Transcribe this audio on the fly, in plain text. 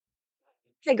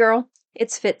Hey girl,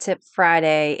 it's Fit Tip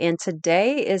Friday, and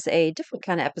today is a different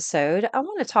kind of episode. I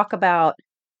want to talk about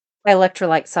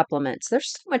electrolyte supplements.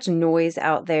 There's so much noise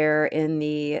out there in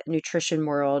the nutrition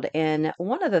world, and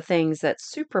one of the things that's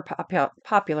super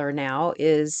popular now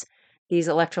is these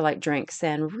electrolyte drinks.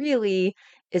 And really,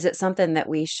 is it something that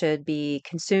we should be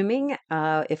consuming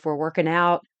if we're working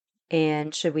out?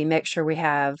 And should we make sure we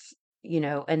have,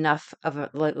 enough of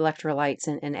electrolytes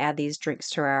and add these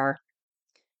drinks to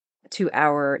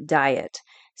our diet.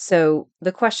 So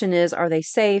the question is, are they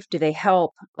safe? Do they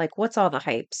help? Like, what's all the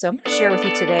hype? So I'm going to share with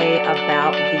you today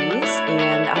about these,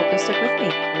 and I hope you'll stick with me,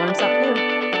 learn something new.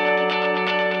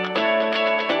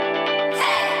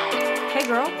 Hey,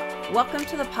 girl, welcome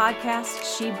to the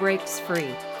podcast She Breaks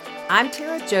Free. I'm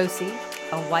Tara Josie,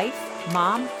 a wife,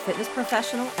 mom, fitness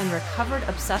professional, and recovered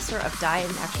obsessor of diet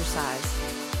and exercise.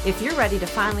 If you're ready to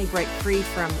finally break free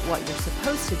from what you're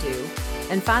supposed to do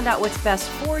and find out what's best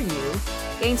for you,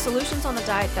 gain solutions on the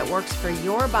diet that works for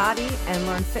your body, and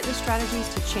learn fitness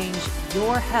strategies to change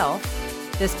your health,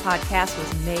 this podcast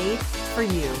was made for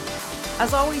you.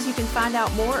 As always, you can find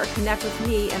out more or connect with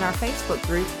me in our Facebook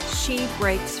group, She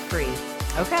Breaks Free.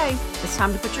 Okay, it's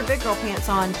time to put your big girl pants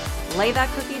on, lay that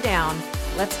cookie down.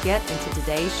 Let's get into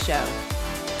today's show.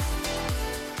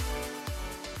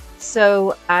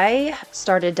 So I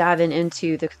started diving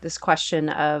into this question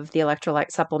of the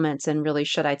electrolyte supplements and really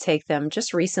should I take them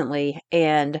just recently.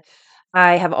 And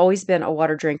I have always been a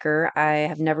water drinker. I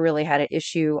have never really had an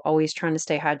issue, always trying to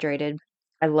stay hydrated.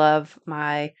 I love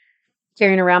my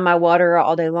carrying around my water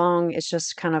all day long. It's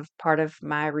just kind of part of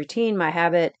my routine, my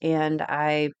habit, and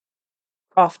I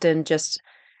often just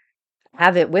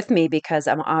have it with me because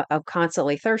I'm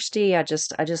constantly thirsty. I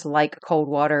just like cold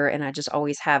water and I just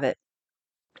always have it.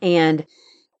 And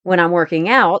when I'm working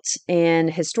out,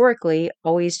 and historically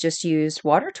always just used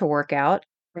water to work out,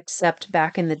 except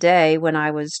back in the day when I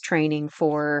was training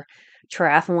for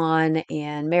triathlon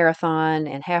and marathon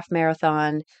and half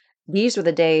marathon. These were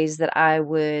the days that I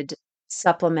would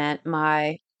supplement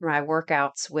my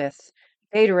workouts with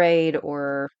Gatorade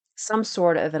or some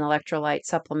sort of an electrolyte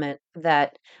supplement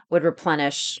that would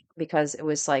replenish because it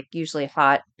was like usually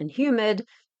hot and humid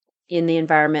in the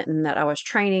environment and that I was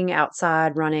training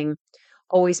outside running,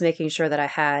 always making sure that I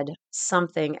had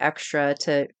something extra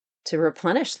to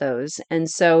replenish those. And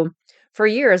so for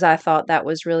years I thought that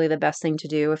was really the best thing to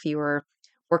do if you were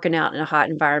working out in a hot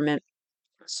environment,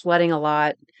 sweating a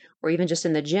lot, or even just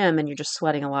in the gym and you're just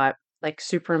sweating a lot, like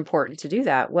super important to do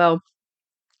that. Well,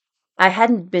 I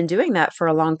hadn't been doing that for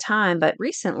a long time, but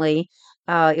recently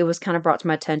it was kind of brought to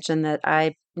my attention that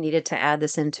I needed to add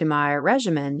this into my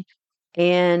regimen.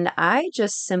 And I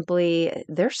just simply,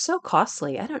 they're so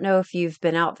costly. I don't know if you've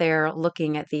been out there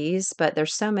looking at these, but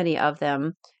there's so many of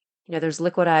them. There's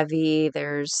Liquid IV,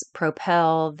 there's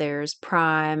Propel, there's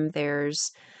Prime, there's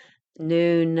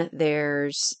Noon,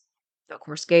 there's, of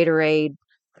course, Gatorade.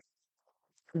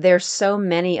 There's so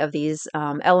many of these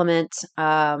Element,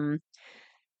 and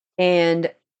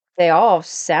they all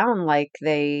sound like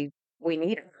we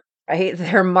need them, right?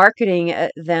 They're marketing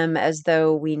them as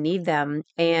though we need them.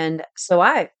 And so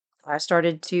I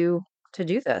started to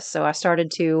do this. So I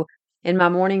started to in my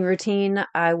morning routine,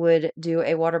 I would do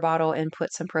a water bottle and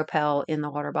put some Propel in the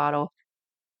water bottle.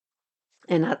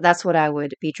 And that's what I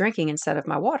would be drinking instead of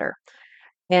my water.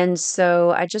 And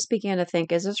so I just began to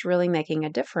think, is this really making a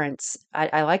difference?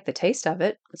 I like the taste of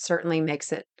it. It certainly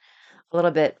makes it a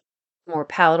little bit more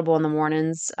palatable in the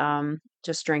mornings,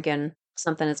 just drinking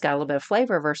something that's got a little bit of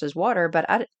flavor versus water,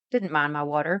 but didn't mind my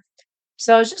water.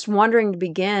 So I was just wondering to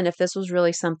begin if this was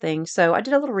really something. So I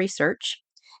did a little research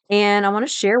and I want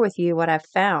to share with you what I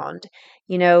found.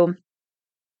 You know,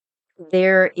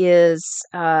 there is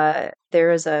uh,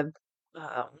 a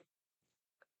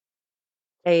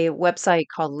website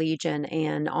called Legion,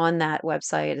 and on that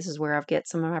website, this is where I get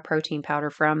some of my protein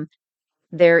powder from.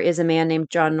 There is a man named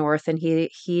John North, and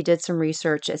he did some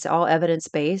research. It's all evidence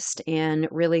based and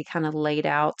really kind of laid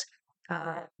out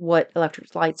what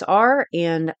electrolytes are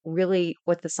and really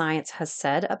what the science has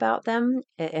said about them,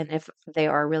 and if they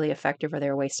are really effective or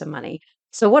they're a waste of money.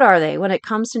 So, what are they? When it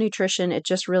comes to nutrition, it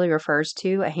just really refers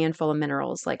to a handful of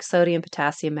minerals like sodium,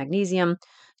 potassium, magnesium,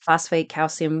 phosphate,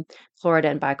 calcium, chloride,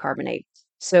 and bicarbonate.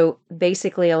 So,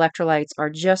 basically, electrolytes are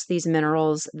just these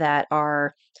minerals that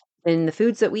are in the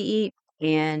foods that we eat,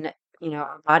 and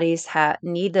our bodies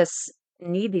need these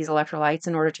electrolytes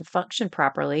in order to function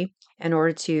properly, in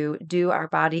order to do our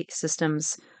body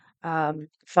systems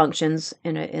functions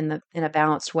in a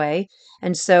balanced way.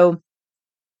 And so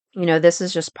this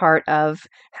is just part of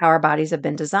how our bodies have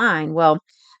been designed. Well,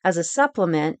 as a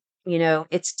supplement,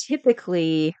 it's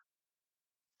typically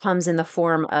comes in the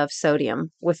form of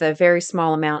sodium with a very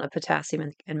small amount of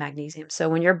potassium and magnesium. So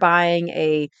when you're buying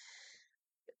a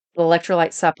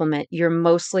electrolyte supplement, you're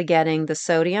mostly getting the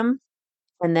sodium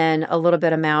and then a little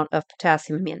bit amount of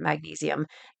potassium and magnesium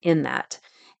in that.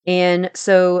 And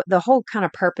so the whole kind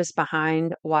of purpose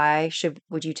behind why should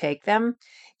would you take them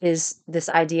is this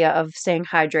idea of staying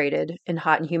hydrated in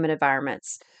hot and humid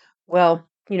environments. Well,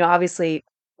 obviously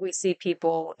we see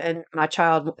people, and my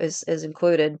child is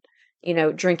included,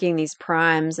 drinking these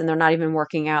primes and they're not even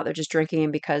working out. They're just drinking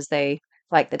them because they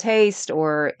like the taste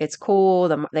or it's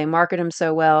cool. They market them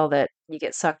so well that you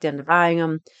get sucked into buying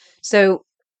them. So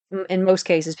in most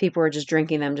cases, people are just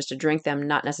drinking them just to drink them,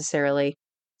 not necessarily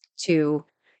to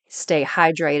stay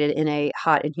hydrated in a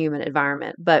hot and humid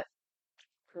environment. But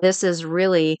this is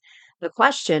really the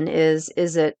question is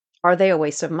it are they a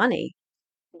waste of money?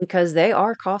 Because they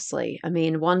are costly. I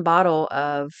mean, one bottle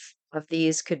of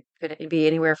these could be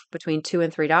anywhere between $2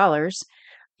 and $3.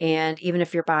 And even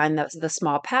if you're buying the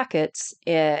small packets,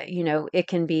 it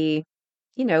can be,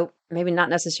 maybe not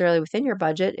necessarily within your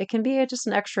budget. It can be just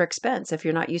an extra expense if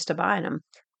you're not used to buying them.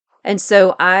 And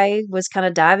so I was kind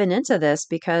of diving into this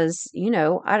because,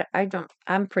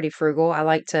 I'm pretty frugal. I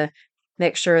like to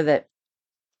make sure that,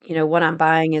 what I'm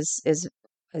buying is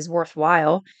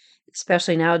worthwhile,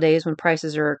 especially nowadays when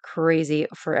prices are crazy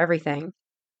for everything.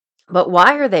 But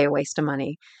why are they a waste of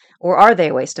money? Or are they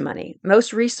a waste of money?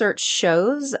 Most research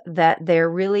shows that there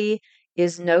really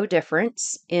is no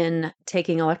difference in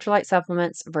taking electrolyte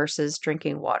supplements versus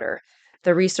drinking water.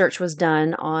 The research was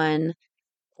done on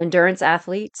endurance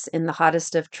athletes in the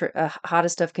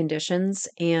hottest of conditions,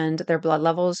 and their blood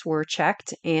levels were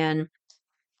checked, and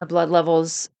the blood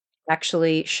levels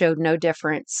actually showed no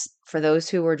difference for those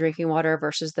who were drinking water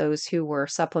versus those who were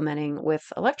supplementing with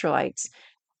electrolytes.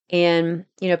 And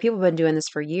people have been doing this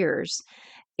for years,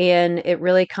 and it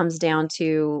really comes down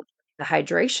to the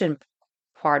hydration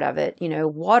part of it.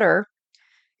 Water,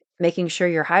 making sure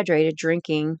you're hydrated,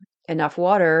 drinking enough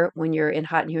water when you're in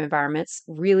hot and humid environments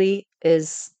really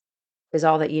is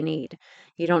all that you need.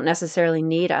 You don't necessarily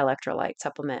need electrolyte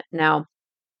supplement. Now,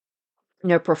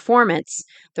 performance,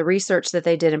 the research that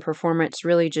they did in performance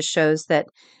really just shows that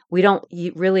we don't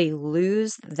really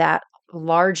lose that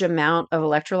large amount of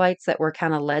electrolytes that we're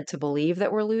kind of led to believe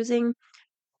that we're losing.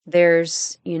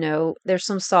 There's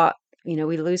some salt,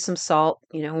 we lose some salt,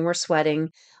 when we're sweating,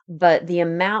 but the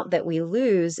amount that we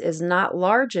lose is not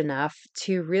large enough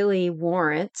to really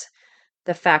warrant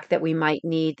the fact that we might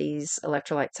need these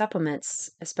electrolyte supplements,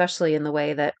 especially in the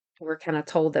way that we're kind of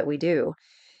told that we do.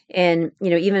 And,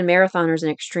 even marathoners in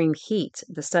extreme heat,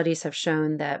 the studies have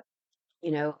shown that,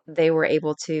 they were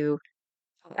able to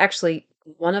actually,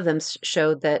 one of them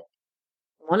showed that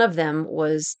one of them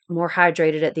was more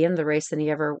hydrated at the end of the race than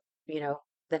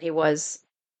than he was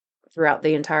throughout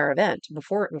the entire event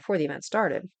before the event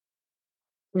started.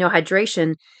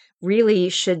 Hydration really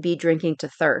should be drinking to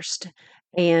thirst.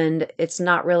 And it's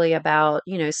not really about,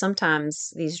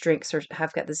 sometimes these drinks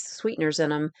have got these sweeteners in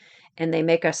them and they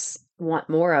make us want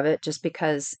more of it just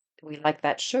because we like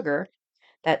that sugar,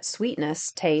 that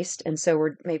sweetness taste. And so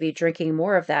we're maybe drinking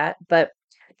more of that. But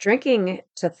drinking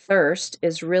to thirst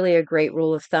is really a great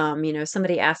rule of thumb.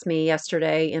 Somebody asked me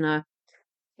yesterday in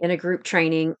a group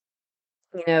training,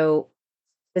 you know,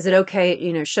 is it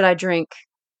okay, should I drink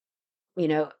you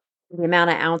know, the amount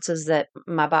of ounces that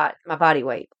my body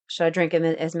weight. Should I drink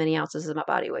as many ounces as my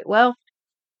body weight? Well,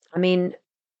 I mean,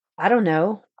 I don't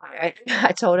know. I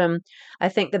told him I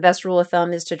think the best rule of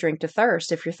thumb is to drink to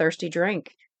thirst. If you're thirsty,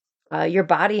 drink. Your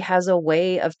body has a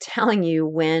way of telling you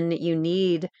when you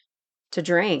need to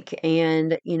drink,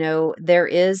 and there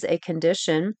is a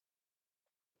condition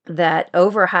that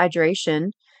overhydration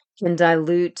can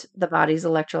dilute the body's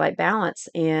electrolyte balance,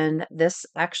 and this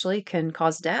actually can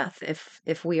cause death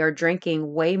if we are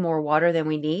drinking way more water than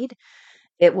we need.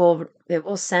 It will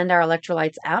send our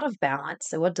electrolytes out of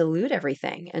balance. It will dilute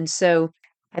everything. And so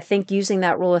I think using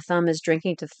that rule of thumb is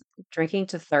drinking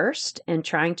to thirst and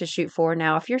trying to shoot for.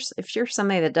 Now if you're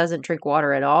somebody that doesn't drink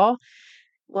water at all,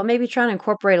 well, maybe try to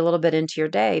incorporate a little bit into your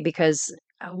day, because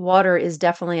water is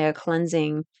definitely a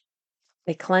cleansing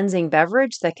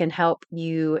beverage that can help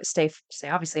you stay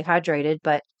obviously hydrated,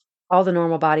 but all the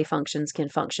normal body functions can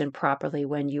function properly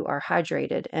when you are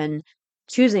hydrated. And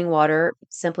choosing water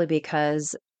simply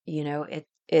because, it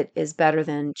is better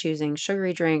than choosing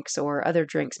sugary drinks or other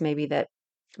drinks maybe that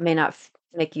may not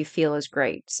make you feel as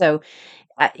great. So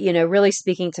really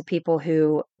speaking to people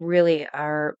who really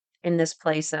are in this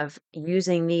place of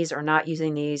using these or not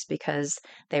using these because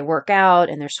they work out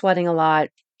and they're sweating a lot,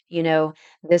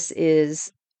 this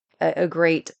is a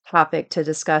great topic to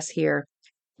discuss here.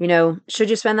 Should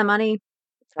you spend the money?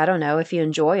 I don't know, if you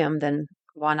enjoy them, then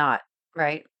why not,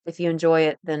 right? If you enjoy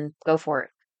it, then go for it.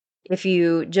 If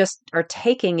you just are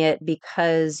taking it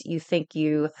because you think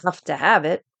you have to have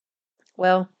it,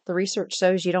 well, the research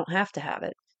shows you don't have to have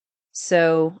it.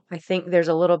 So I think there's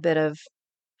a little bit of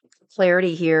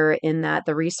clarity here in that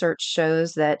the research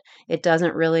shows that it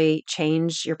doesn't really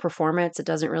change your performance. It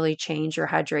doesn't really change your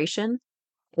hydration.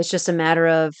 It's just a matter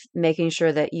of making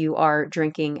sure that you are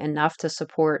drinking enough to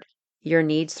support your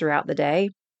needs throughout the day.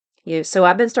 So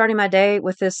I've been starting my day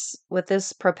with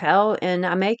this Propel, and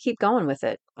I may keep going with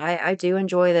it. I do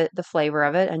enjoy the flavor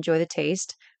of it. I enjoy the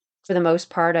taste. For the most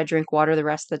part, I drink water the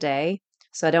rest of the day,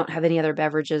 so I don't have any other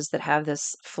beverages that have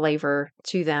this flavor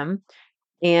to them.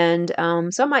 And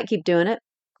so I might keep doing it.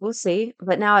 We'll see.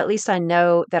 But now at least I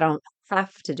know that I don't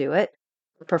have to do it.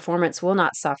 Performance will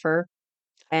not suffer,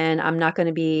 and I'm not going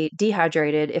to be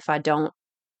dehydrated if I don't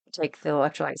take the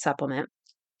electrolyte supplement.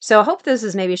 So I hope this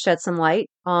has maybe shed some light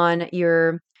on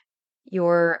your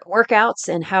workouts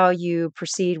and how you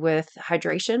proceed with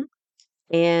hydration.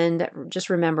 And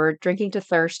just remember, drinking to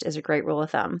thirst is a great rule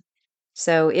of thumb.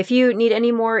 So if you need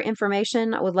any more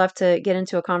information, I would love to get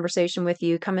into a conversation with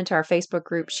you. Come into our Facebook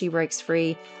group, She Breaks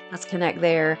Free. Let's connect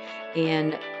there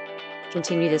and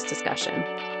continue this discussion.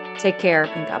 Take care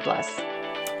and God bless.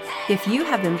 If you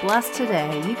have been blessed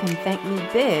today, you can thank me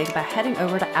big by heading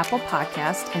over to Apple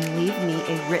Podcast and leave me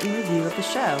a written review of the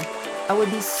show. I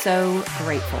would be so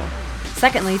grateful.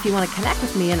 Secondly, if you want to connect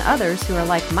with me and others who are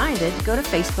like-minded, go to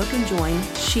Facebook and join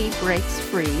She Breaks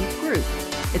Free group.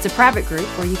 It's a private group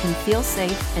where you can feel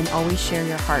safe and always share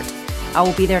your heart. I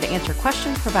will be there to answer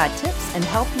questions, provide tips, and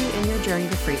help you in your journey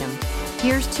to freedom.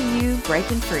 Here's to you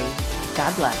breaking free.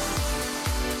 God bless.